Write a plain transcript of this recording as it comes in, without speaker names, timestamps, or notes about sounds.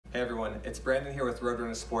Hey everyone, it's Brandon here with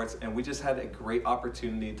Roadrunner Sports, and we just had a great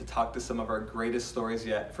opportunity to talk to some of our greatest stories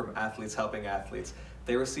yet from athletes helping athletes.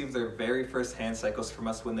 They received their very first hand cycles from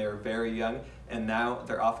us when they were very young, and now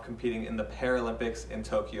they're off competing in the Paralympics in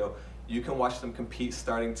Tokyo. You can watch them compete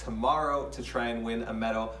starting tomorrow to try and win a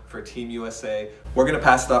medal for Team USA. We're going to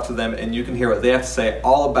pass it off to them, and you can hear what they have to say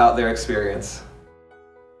all about their experience.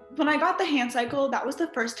 When I got the hand cycle, that was the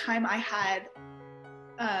first time I had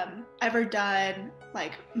ever done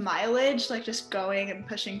like mileage, like just going and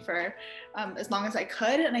pushing for as long as I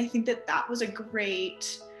could. And I think that that was a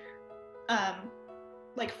great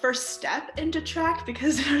like first step into track,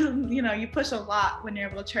 because you know, you push a lot when you're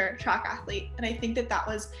a wheelchair track athlete. And I think that that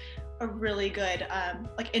was a really good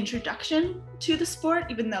like introduction to the sport,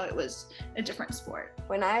 even though it was a different sport.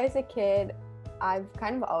 When I was a kid, I've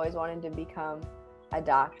kind of always wanted to become a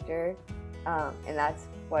doctor, and that's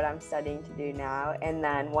what I'm studying to do now. And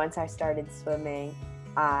then once I started swimming,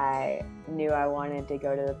 I knew I wanted to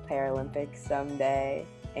go to the Paralympics someday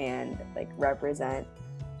and like represent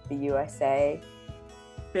the USA.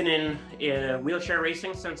 Been in wheelchair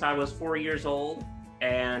racing since I was 4 years old,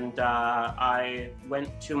 and I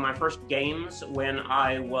went to my first games when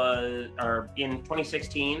I was in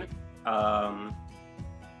 2016.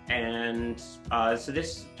 So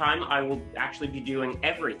this time I will actually be doing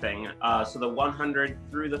everything. So the 100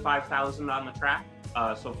 through the 5,000 on the track.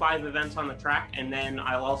 So 5 events on the track, and then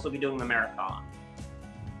I'll also be doing the marathon.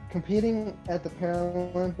 Competing at the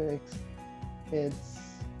Paralympics, it's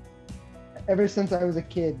ever since I was a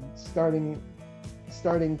kid, starting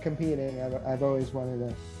competing. I've always wanted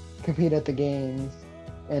to compete at the games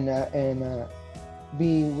and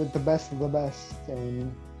be with the best of the best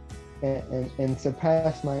and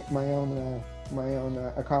surpass my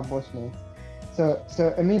own accomplishments. So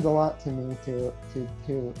it means a lot to me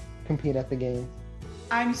to compete at the games.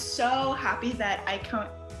 I'm so happy that I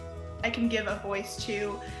can give a voice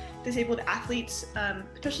to disabled athletes,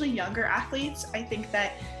 especially younger athletes. I think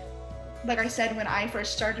that, like I said, when I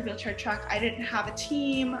first started wheelchair track, I didn't have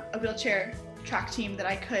a wheelchair track team that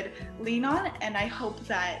I could lean on, and I hope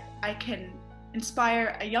that I can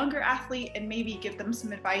inspire a younger athlete and maybe give them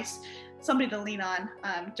some advice, somebody to lean on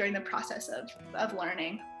during the process of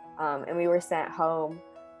learning. And we were sent home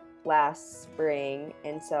last spring,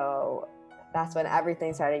 and so that's when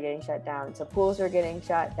everything started getting shut down. So pools were getting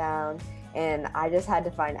shut down, and I just had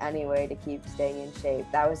to find any way to keep staying in shape.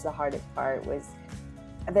 That was the hardest part, was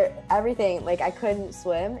everything, like I couldn't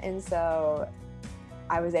swim, and so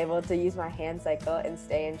I was able to use my hand cycle and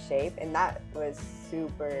stay in shape, and that was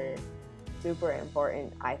super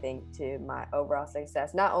important, I think, to my overall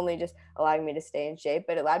success. Not only just allowing me to stay in shape,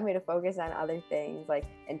 but it allowed me to focus on other things, like,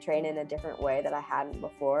 and train in a different way that I hadn't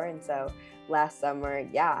before. And so last summer,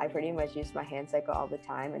 yeah, I pretty much used my hand cycle all the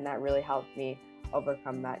time, and that really helped me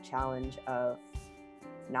overcome that challenge of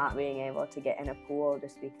not being able to get in a pool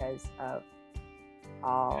just because of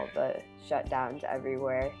all the shutdowns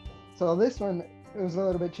everywhere. So this one, it was a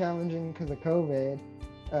little bit challenging because of COVID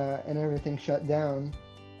and everything shut down.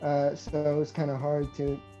 So it was kind of hard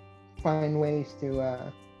to find ways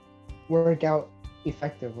to work out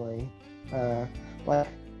effectively. Like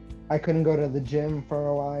I couldn't go to the gym for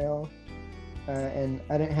a while, and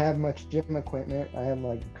I didn't have much gym equipment. I had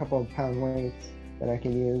like a couple of pound weights that I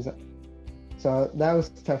could use. So that was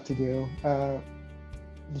tough to do.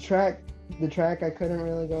 The track I couldn't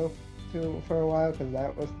really go to for a while because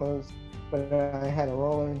that was closed, but I had a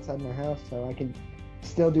roller inside my house, so I could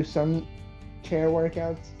still do some chair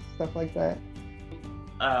workouts, stuff like that.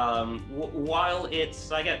 While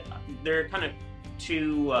there are kind of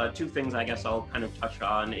two things I guess I'll kind of touch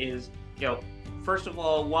on is, you know, first of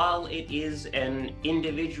all, while it is an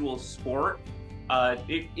individual sport,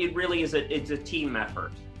 it really is it's a team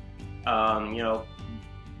effort. You know,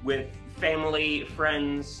 with family,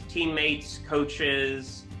 friends, teammates,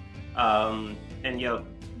 coaches, and you know,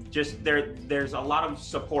 just there's a lot of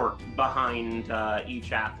support behind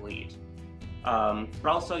each athlete. But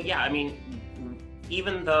also, yeah, I mean,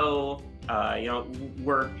 even though you know,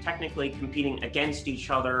 we're technically competing against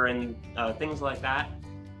each other and things like that,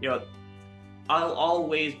 you know, I'll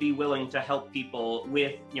always be willing to help people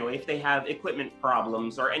with, you know, if they have equipment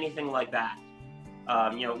problems or anything like that.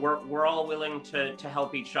 You know, we're all willing to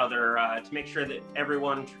help each other to make sure that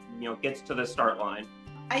everyone, you know, gets to the start line.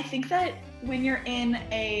 I think that when you're in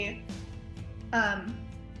a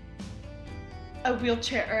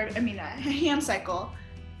wheelchair, or a hand cycle,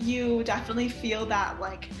 you definitely feel that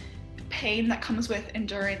like pain that comes with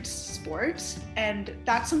endurance sports, and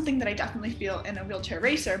that's something that I definitely feel in a wheelchair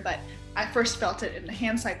racer, but I first felt it in the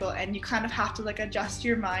hand cycle, and you kind of have to like adjust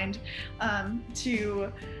your mind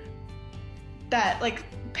to that like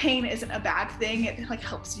pain isn't a bad thing. It like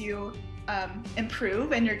helps you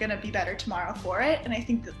improve, and you're gonna be better tomorrow for it. And I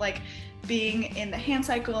think that like being in the hand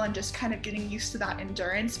cycle and just kind of getting used to that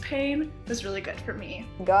endurance pain was really good for me.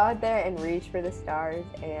 Go out there and reach for the stars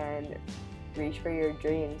and reach for your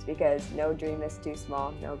dreams, because no dream is too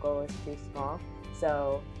small, no goal is too small.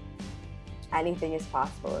 So anything is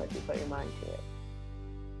possible if you put your mind to it.